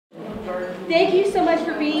Thank you so much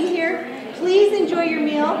for being here. Please enjoy your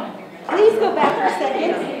meal. Please go back for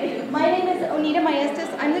seconds. My name is Onita Maestas.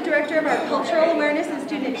 I'm the director of our Cultural Awareness and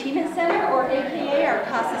Student Achievement Center, or AKA our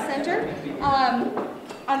CASA Center,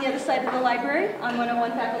 on the other side of the library on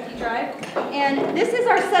 101 Faculty Drive. And this is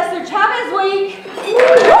our Cesar Chavez week.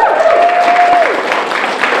 We're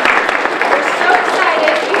so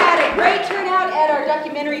excited. We had a great turnout at our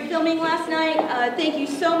documentary filming last night. Thank you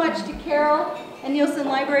so much to Carol and Nielsen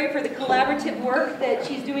Library for the collaborative work that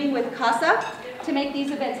she's doing with CASA to make these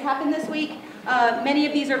events happen this week. Many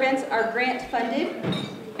of these events are grant funded,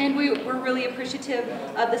 and we're really appreciative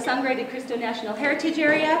of the Sangre de Cristo National Heritage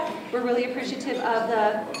Area. We're really appreciative of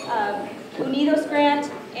the Unidos grant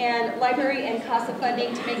and library and CASA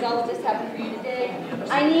funding to make all of this happen for you today.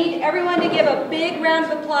 I need everyone to give a big round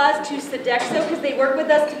of applause to Sodexo because they work with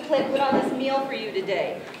us to put on this meal for you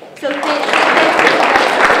today. So thank you.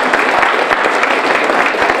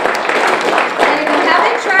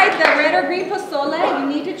 Tried the red or green pozole, you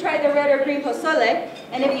need to try the red or green pozole.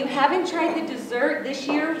 And if you haven't tried the dessert this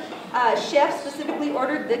year, chefs specifically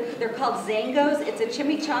ordered, they're called zangos. It's a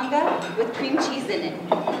chimichanga with cream cheese in it.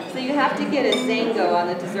 So you have to get a zango on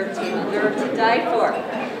the dessert table. They're to die for.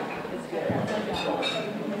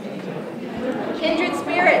 Kindred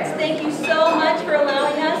Spirits, thank you so much for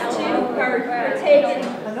allowing us to partake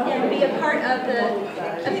and be a part of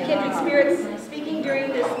the Kindred Spirits speaking during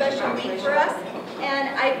this special week for us. And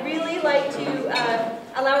I'd really like to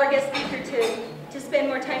allow our guest speaker to spend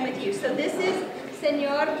more time with you. So this is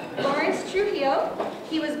Senor Lawrence Trujillo.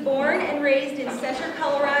 He was born and raised in Center,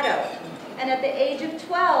 Colorado. And at the age of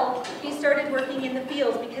 12, he started working in the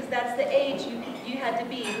fields because that's the age you had to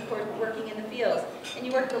be before working in the fields. And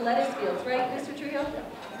you worked the lettuce fields, right, Mr. Trujillo?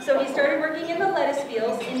 So he started working in the lettuce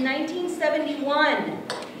fields. In 1971,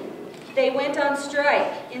 they went on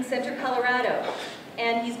strike in Center, Colorado.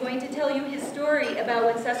 And he's going to tell you his story about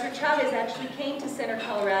when Cesar Chavez actually came to Center,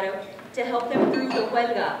 Colorado to help them through the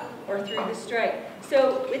huelga, or through the strike.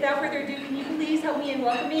 So without further ado, can you please help me in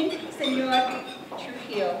welcoming Senor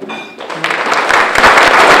Trujillo.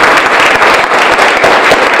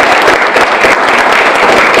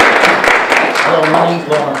 Hello, my name's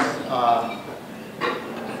Lawrence.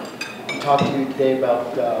 I'll talk to you today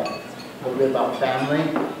about a little bit about family,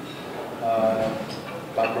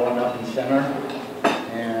 about growing up in Center,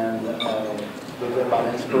 and a little bit about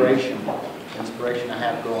inspiration I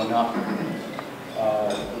had growing up.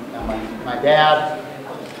 Now my dad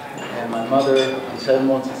and my mother and 7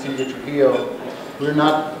 months of Cesar Trujillo, we were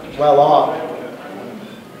not well off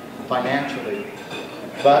financially,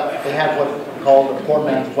 but they had what we called the poor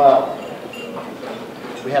man's wealth.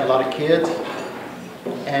 We had a lot of kids,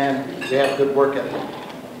 and they had good work ethic,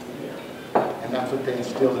 and that's what they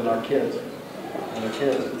instilled in our kids.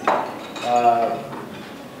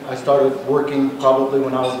 I started working probably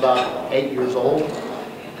when I was about 8 years old,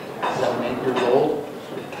 7, 8 years old,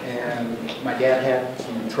 and my dad had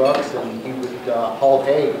some trucks and he would haul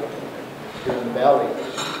hay here in the valley.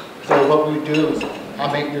 So what we would do is,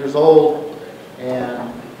 I'm 8 years old,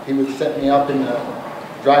 and he would set me up in the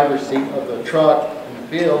driver's seat of the truck in the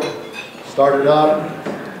field, start it up,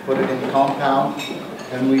 put it in the compound,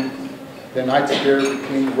 and then I'd steer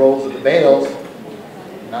between the rows of the bales,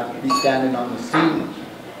 and I'd be standing on the seat.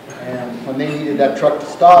 And when they needed that truck to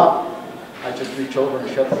stop, I'd just reach over and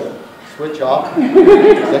shut the switch off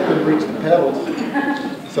because I couldn't reach the pedals.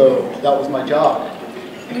 So that was my job.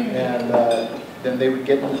 And then they would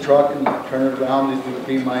get in the truck and turn it around. These would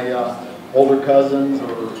be my older cousins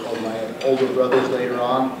or my older brothers later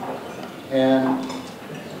on. And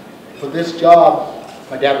for this job,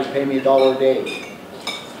 my dad would pay me $1 a day.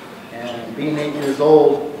 And being 8 years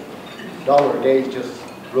old, $1 a day is just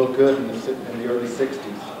real good in the early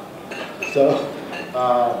 60s. So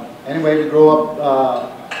anyway, we grew up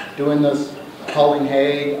doing this, hauling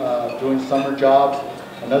hay, doing summer jobs.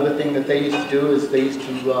 Another thing that they used to do is they used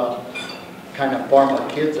to kind of farm our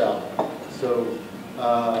kids out. So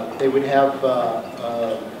they would have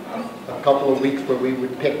a couple of weeks where we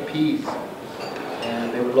would pick peas,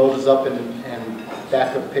 and they would load us up in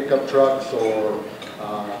back of pickup trucks, or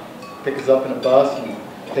pick us up in a bus and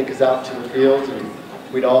take us out to the fields, and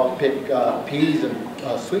we'd all pick peas and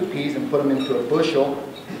sweet peas and put them into a bushel,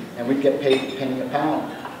 and we'd get paid a penny a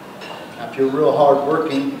pound. Now, if you're real hard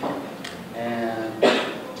working and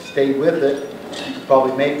stay with it, you could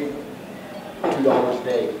probably make $2 a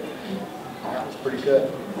day. That was pretty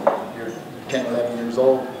good. You're 10, 11 years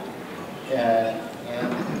old, and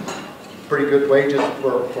pretty good wages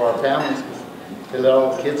for our families, because they let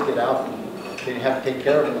all the kids get out and they have to take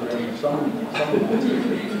care of them during the summer months.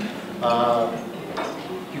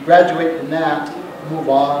 If you graduate from that, move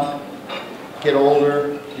on, get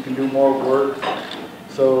older, you can do more work.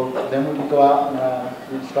 So then we would go out and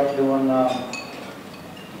we'd start doing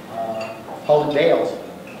hauling bales,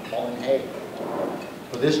 hauling hay.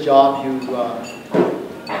 For this job,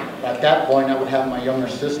 at that point, I would have my younger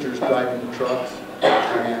sisters driving the trucks,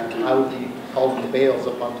 and I would be hauling the bales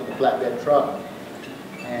up onto the flatbed truck.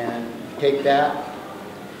 And take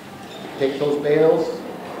those bales,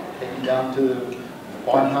 take them down to the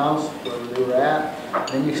farmhouse where they were at, and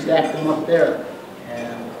then you stack them up there.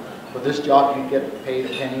 And for this job, you get paid a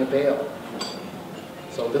penny a bale.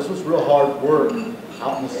 So this was real hard work,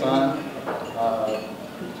 out in the sun,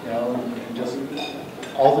 you know, and just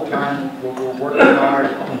all the time we're working hard,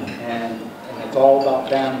 and it's all about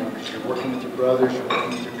family, because you're working with your brothers, you're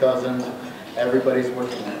working with your cousins, everybody's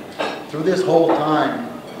working. Through this whole time,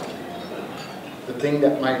 the thing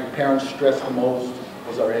that my parents stressed the most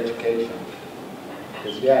was our education.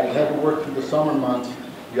 Because yeah, you had to work through the summer months,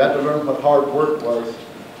 you had to learn what hard work was,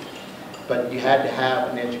 but you had to have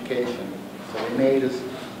an education. So they made us,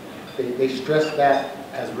 they stressed that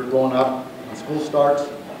as we're growing up. When school starts,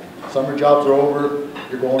 summer jobs are over,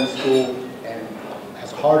 you're going to school, and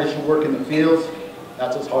as hard as you work in the fields,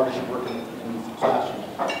 that's as hard as you work in the classroom.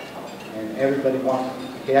 And everybody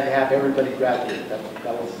you had to have everybody graduate.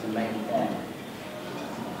 That was the main point.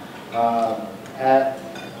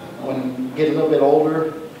 When you get a little bit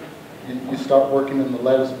older, you start working in the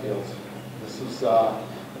lettuce fields. This is, I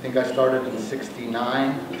think I started in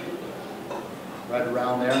 '69, right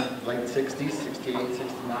around there, late 60s, 68,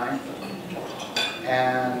 69.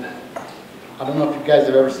 And I don't know if you guys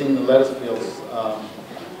have ever seen the lettuce fields.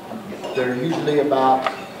 They're usually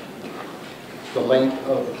about the length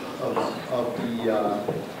of the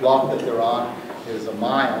block that they're on is a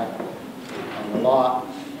mile on the lot.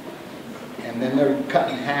 And then they're cut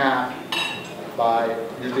in half by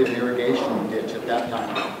usually an irrigation ditch at that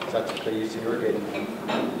time. So that's what they used to irrigate them.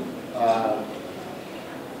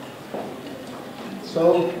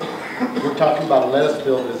 So we're talking about a lettuce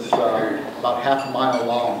field is about half a mile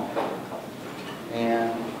long.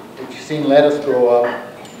 And if you've seen lettuce grow up,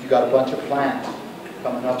 you got a bunch of plants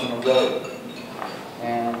coming up in a row.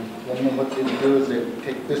 And then what they do is they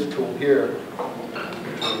take this tool here,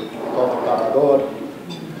 called the cavador,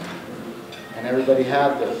 and everybody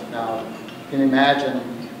had this. Now, you can imagine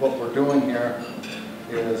what we're doing here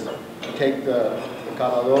is you take the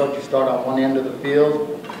cavador, you start on one end of the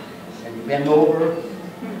field, and you bend over,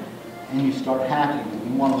 and you start hacking.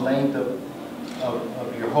 And you want a length of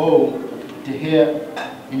your hoe to hit,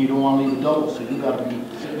 and you don't want to leave a double, so you got to be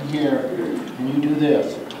sitting here, and you do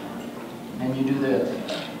this, and you do this,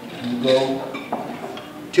 and you go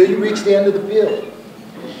till you reach the end of the field.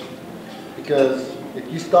 Because if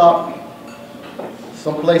you stop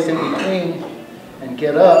someplace in between and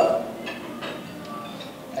get up,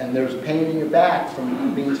 and there's pain in your back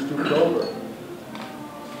from being stooped over,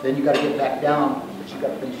 then you got to get back down, but you got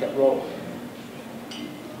to finish that row.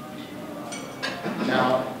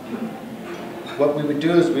 Now, what we would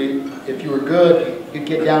do is if you were good, you'd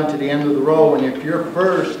get down to the end of the row, and if you're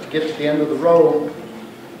first to get to the end of the row,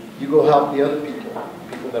 you go help the other people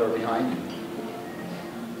that are behind you,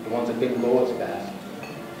 the ones that didn't go as fast.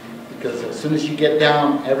 Because as soon as you get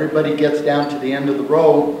down, everybody gets down to the end of the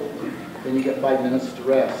row, then you get 5 minutes to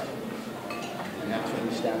rest. And that's when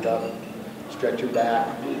you stand up, stretch your back,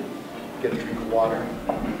 get a drink of water.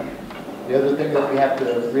 The other thing that we have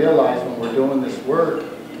to realize when we're doing this work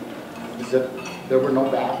is that there were no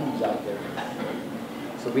bathrooms out there.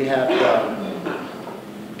 So we had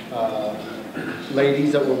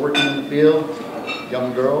ladies that were working in the field,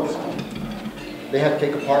 young girls. They had to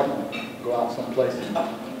take a partner, go out someplace and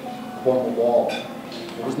form a wall.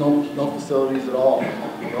 There was no facilities at all.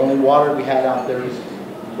 The only water we had out there was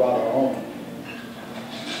we brought our own.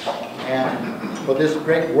 And for this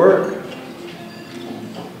great work,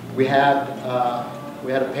 we had a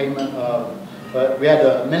payment of, we had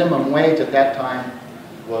a minimum wage at that time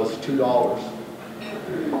was $2.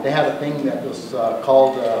 They had a thing that was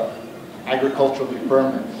called agricultural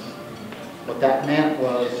deferment. What that meant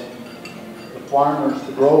was the farmers,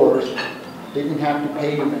 the growers, didn't have to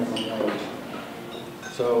pay you minimum wage.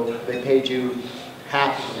 So they paid you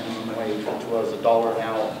half the minimum wage, which was $1 an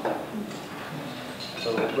hour.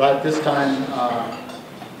 So right this time,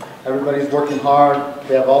 everybody's working hard.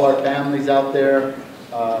 We have all our families out there.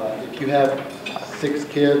 If you have 6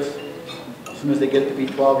 kids, as soon as they get to be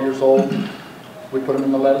 12 years old, we put them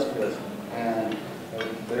in the lettuce fields. And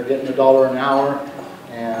they're getting $1 an hour.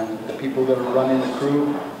 And the people that are running the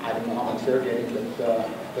crew, I don't know how much they're getting, but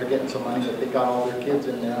they're getting some money that they got all their kids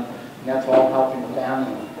in there. And that's all helping the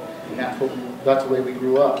family. And that's the way we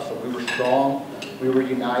grew up. So we were strong. we were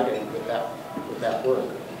united with that work.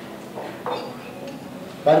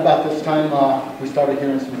 Right about this time, we started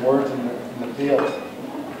hearing some words in the field.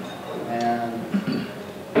 And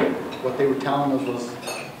what they were telling us was,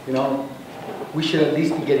 you know, we should at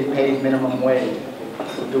least be getting paid minimum wage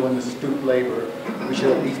for doing the stoop labor. We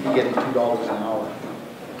should at least be getting $2 an hour.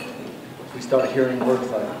 We started hearing words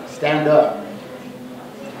like, stand up,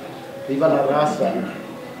 viva la raza,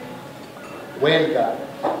 huelga.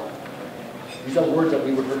 These are words that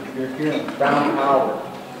we were hearing, brown power.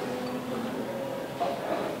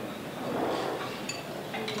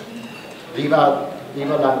 Viva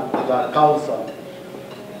la causa.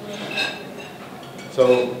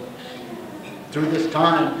 So, through this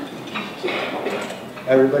time,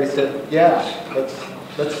 everybody said, yeah,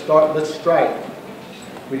 let's strike.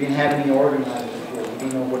 We didn't have any organizers before. We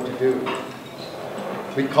didn't know what to do.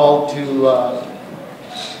 We called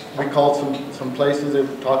some places that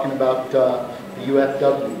were talking about the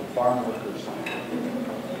UFW, farm workers.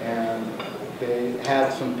 And they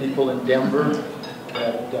had some people in Denver,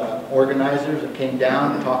 that organizers that came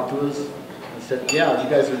down and talked to us and said, yeah, you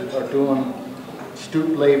guys are doing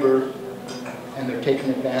stoop labor and they're taking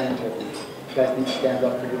advantage of you. You guys need to stand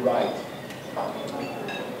up for your rights.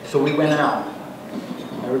 So we went out.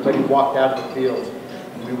 Everybody walked out of the fields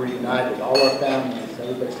and we were united. All our families,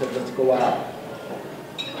 everybody said, let's go out.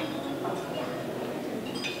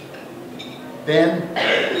 Then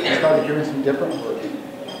we started hearing some different words.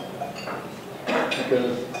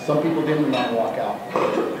 Because some people didn't want to walk out.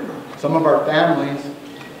 Some of our families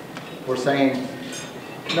were saying,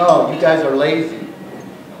 no, you guys are lazy.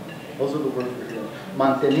 Those are the words we're hearing.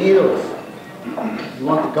 Mantenidos. You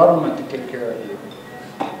want the government to take care of you.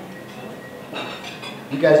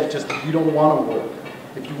 You guys are just, you don't want to work.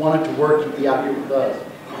 If you wanted to work, you'd be out here with us.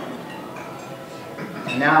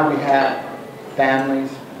 And now we have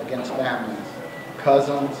families against families.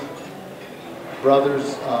 Cousins,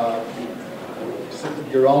 brothers,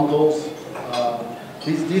 your uncles.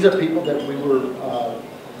 These are people that we were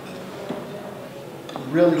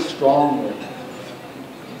really strong with.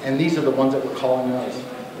 And these are the ones that were calling us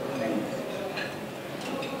names.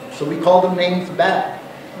 So we called them names back.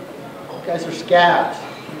 You guys are scabs.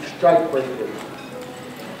 You're strike breakers.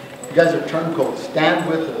 You guys are turncoats. Stand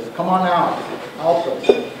with us. Come on out. Help us.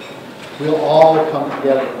 We'll all come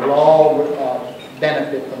together. We'll all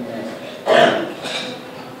benefit from this.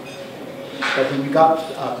 But when you got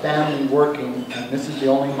a family working, and this is the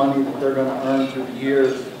only money that they're going to earn through the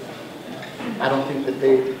years, I don't think that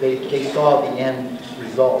they saw the end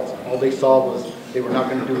results. All they saw was they were not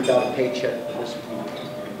going to do without a paycheck for this week.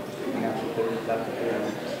 And that's what they're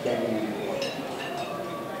standing for.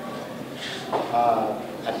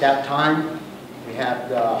 At that time, we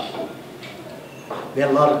had a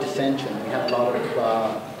lot of dissension. We had a lot of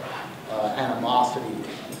animosity.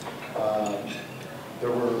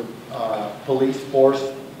 There were police force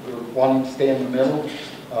who were wanting to stay in the middle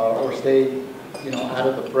or stay, out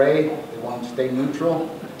of the fray. They wanted to stay neutral.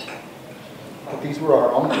 But these were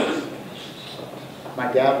our uncles. My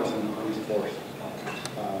dad was in the police force.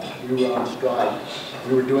 We were on strike.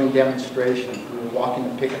 We were doing demonstrations. We were walking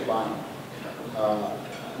the picket line.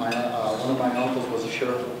 One of my uncles was a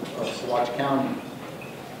sheriff of Saguache County.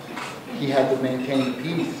 He had to maintain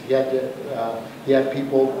peace. He had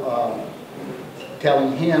people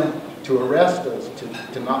telling him to arrest us,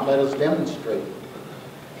 to not let us demonstrate.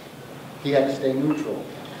 He had to stay neutral.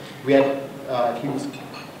 We had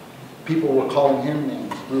people were calling him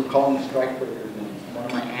names. We were calling the strikebreakers names. One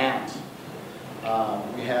of my aunts.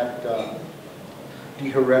 We had De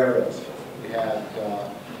Herreras. We had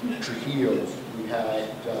Trujillos. We had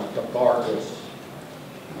the Vargas.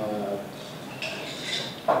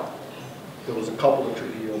 There was a couple of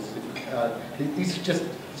Trujillos. These are just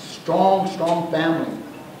strong family.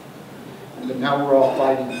 But now we're all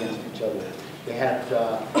fighting against each other. They had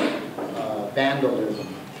vandalism.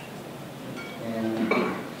 And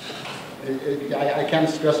I can't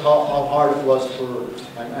stress how hard it was for,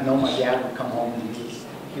 I know my dad would come home and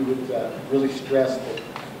he would really stress that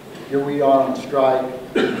here we are on strike.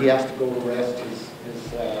 He has to go arrest his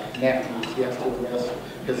nephews. He has to arrest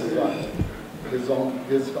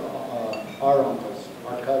our uncles,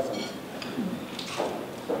 our cousins.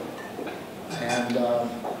 And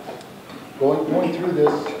going through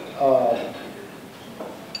this,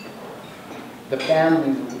 the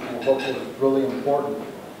families were what was really important.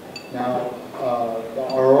 Now,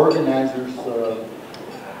 our organizers,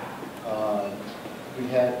 we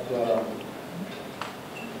had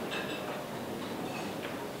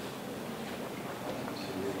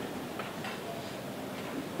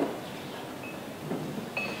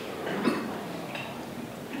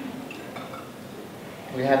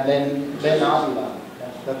had Len Avila.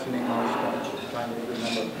 That's the name I was trying to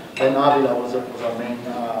remember. Len Avila was our main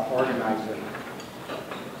organizer.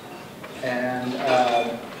 And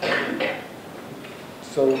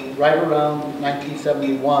so right around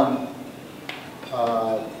 1971,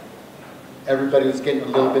 everybody was getting a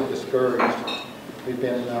little bit discouraged. We've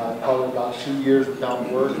been probably about 2 years without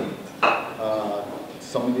work.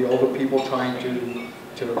 Some of the older people trying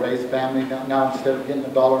to raise family. Now instead of getting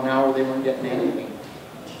 $1 an hour, they weren't getting anything.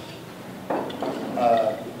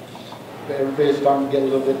 Everybody's starting to get a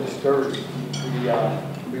little bit discouraged.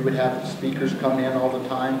 We would have speakers come in all the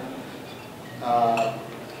time.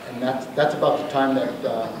 And that's about the time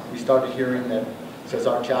that we started hearing that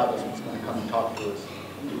Cesar Chavez was going to come and talk to us.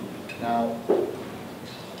 Now,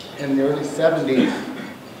 in the early 70s,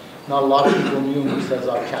 not a lot of people knew who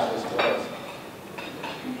Cesar Chavez was.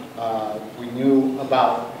 We knew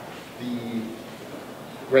about the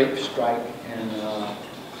grape strike in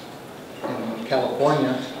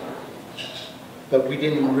California, but we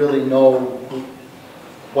didn't really know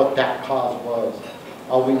what that cause was.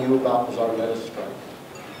 All we knew about was our lettuce strike.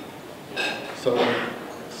 So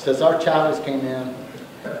Cesar Chavez came in,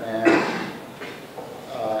 and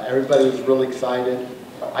everybody was really excited.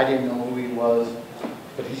 I didn't know who he was,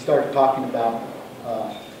 but he started talking about,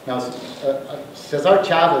 Cesar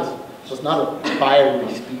Chavez was not a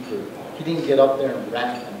fiery speaker. He didn't get up there and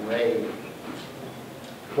rant and rave.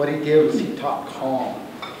 What he did was he talked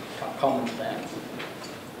common sense.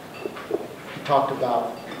 He talked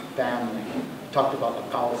about family. He talked about the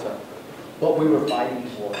causa, what we were fighting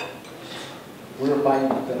for. We were fighting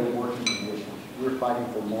for better working conditions. We were fighting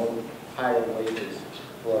for more higher wages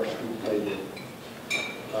for our street labor.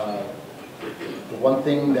 The one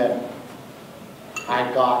thing that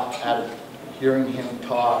I got out of hearing him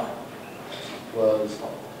talk was,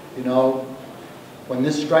 you know, when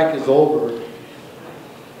this strike is over,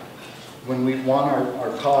 when we've won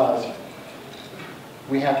our cause,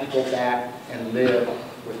 we have to go back and live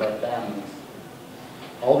with our families.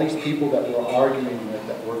 All these people that we're arguing with,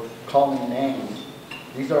 that we're calling names,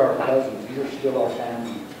 these are our cousins, these are still our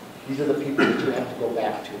family. These are the people that you have to go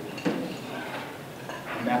back to.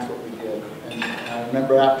 And that's what we did. And I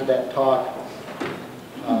remember after that talk,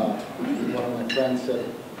 one of my friends said,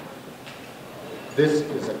 "This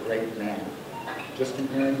is a great man." Just in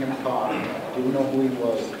hearing him talk, I didn't know who he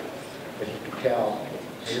was, but he could tell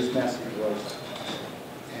his message was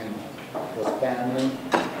family,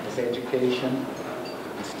 was education,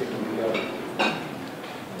 and sticking together.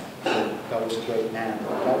 So that was a great man.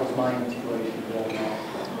 That was my inspiration growing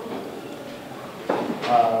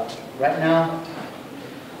up. Right now,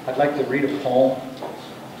 I'd like to read a poem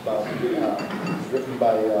about, written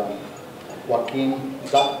by Joaquin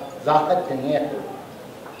Zacatenieto,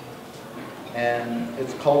 and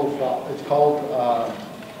it's called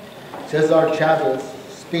Cesar Chavez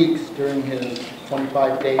Speaks During His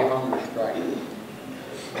 25-Day Hunger Strike.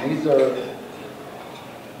 And these are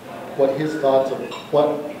what his thoughts of what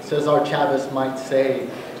Cesar Chavez might say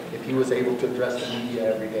if he was able to address the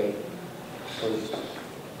media every day for his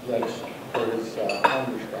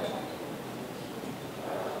hunger strike.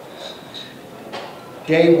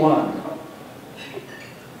 Day 1.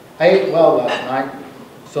 I ate well last night,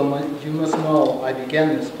 so you must know I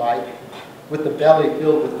began this fight with the belly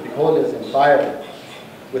filled with frijoles and fire,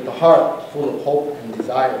 with the heart full of hope and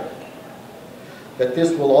desire, that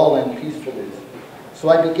this will all end peacefully. So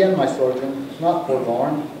I began my sojourn, not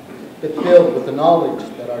forlorn, but filled with the knowledge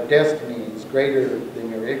that our destiny is greater than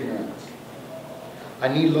your ignorance. I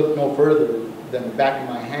need look no further than the back of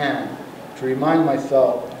my hand to remind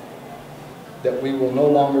myself that we will no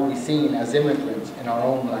longer be seen as immigrants in our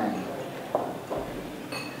own land.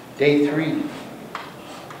 Day 3.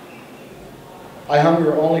 I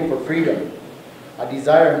hunger only for freedom. I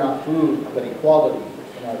desire not food, but equality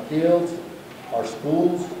in our fields, our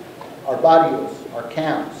schools, our barrios, our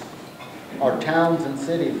camps, our towns and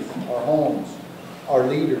cities, our homes, our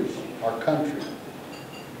leaders, our country.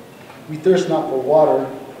 We thirst not for water,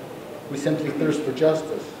 we simply thirst for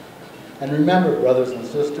justice. And remember, brothers and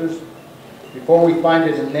sisters, before we find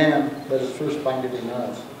it in them, let us first find it in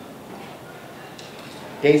us.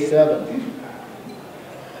 Day 7.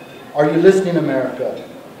 Are you listening, America?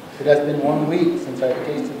 It has been 1 week since I've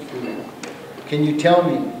tasted food. Can you tell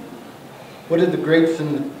me, what did the grapes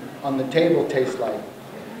on the table taste like?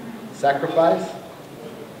 Sacrifice?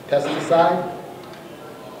 Pesticide?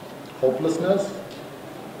 Hopelessness?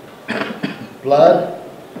 Blood?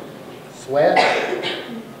 Sweat?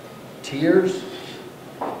 Tears?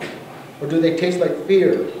 Or do they taste like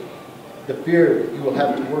fear? The fear that you will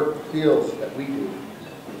have to work the fields that we do.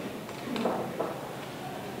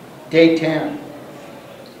 Day 10.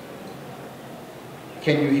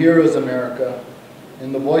 Can you hear us, America,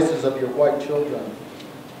 in the voices of your white children?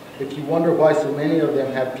 If you wonder why so many of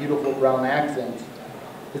them have beautiful brown accents,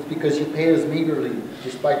 it's because you pay us meagerly,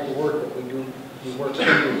 despite the work that we do. We work for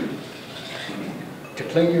you to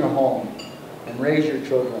clean your home and raise your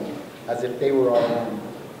children as if they were our own.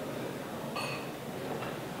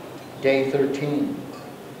 Day 13.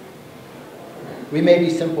 We may be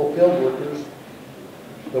simple field workers,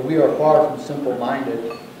 but we are far from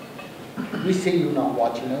simple-minded. We see you not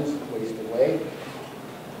watching us waste away.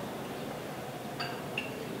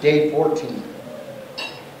 Day 14.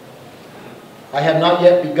 I have not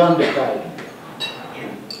yet begun to fight.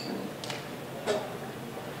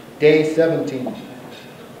 Day 17.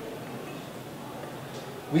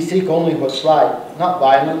 We seek only what's right, not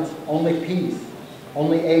violence, only peace,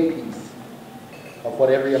 only a peace of what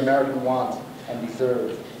every American wants and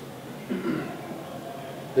deserves.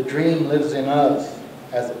 The dream lives in us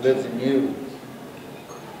as it lives in you.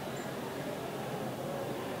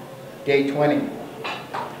 Day 20.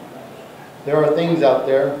 There are things out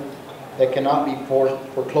there that cannot be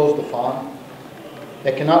foreclosed upon,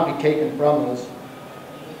 that cannot be taken from us.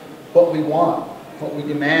 What we want, what we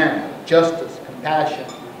demand: justice, compassion,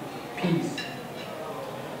 peace,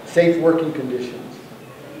 safe working conditions,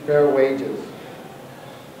 fair wages,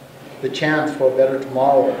 the chance for a better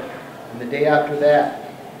tomorrow, and the day after that.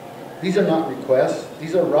 These are not requests,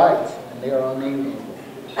 these are rights, and they are unalienable.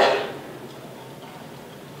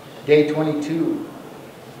 Day 22.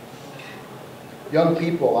 Young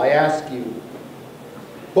people, I ask you,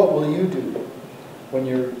 what will you do when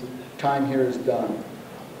your time here is done?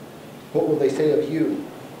 What will they say of you?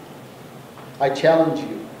 I challenge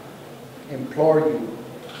you, implore you,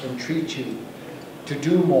 entreat you to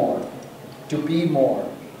do more, to be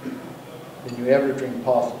more than you ever dreamed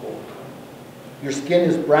possible. Your skin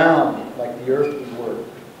is brown like the earth we work,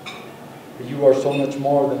 but you are so much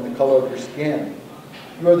more than the color of your skin.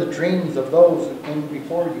 You are the dreams of those who came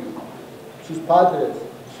before you, sus padres,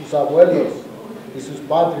 sus abuelos, y sus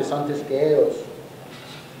padres antes que ellos.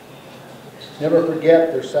 Never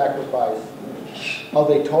forget their sacrifice, how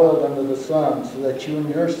they toiled under the sun so that you and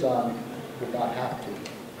your son would not have to.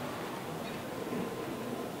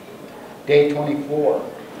 Day 24.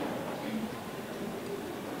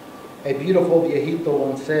 A beautiful viejito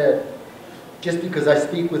once said, just because I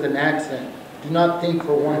speak with an accent, do not think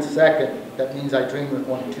for 1 second that means I dream with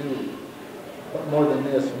one too. What more than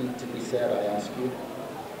this needs to be said, I ask you?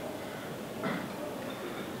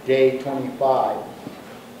 Day 25.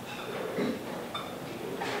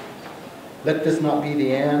 Let this not be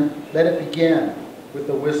the end. Let it begin with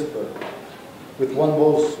a whisper, with one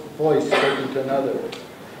voice spoken to another,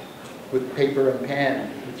 with paper and pen,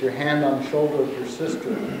 with your hand on the shoulder of your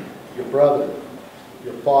sister, your brother,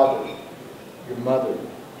 your father, your mother,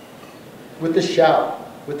 with a shout,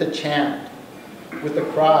 with a chant, with a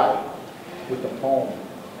cry, with a poem.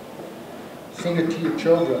 Sing it to your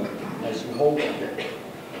children as you hold them.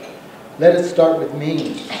 Let it start with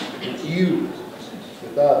me, with you,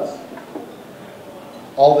 with us.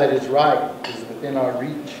 All that is right is within our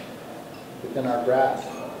reach, within our grasp.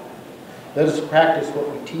 Let us practice what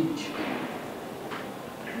we teach.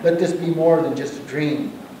 Let this be more than just a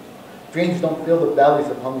dream. Dreams don't fill the bellies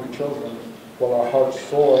of hungry children while our hearts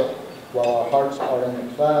soar, while our hearts are in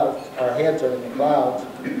the clouds, our heads are in the clouds.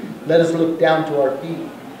 Let us look down to our feet,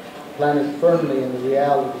 planted firmly in the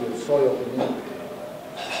reality of soil beneath.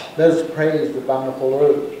 Let us praise the bountiful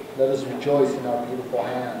earth. Let us rejoice in our beautiful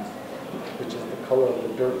hands, which is the color of the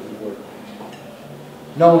dirt we work.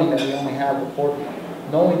 Knowing that we only have the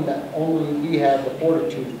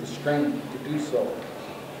fortitude, the strength to do so.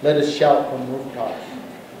 Let us shout from rooftops.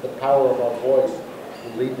 The power of our voice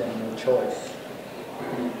will leave them no choice.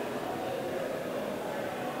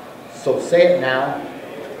 So say it now.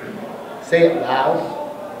 Say it loud.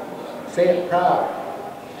 Say it proud.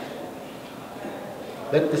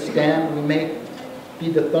 Let the stand we make be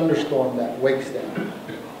the thunderstorm that wakes them.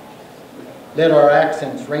 Let our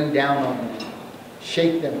accents rain down on them,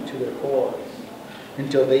 shake them to their core,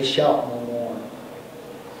 until they shout no more.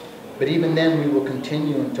 But even then we will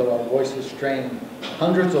continue until our voices strain.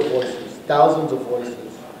 Hundreds of voices, thousands of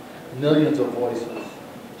voices, millions of voices,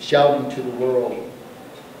 shouting to the world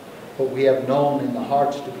what we have known in the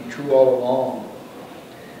hearts to be true all along.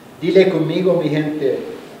 Dile conmigo, mi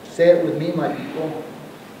gente. Say it with me, my people.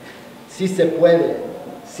 Si se puede,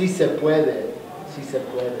 si se puede, si se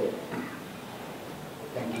puede.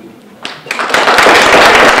 Thank you.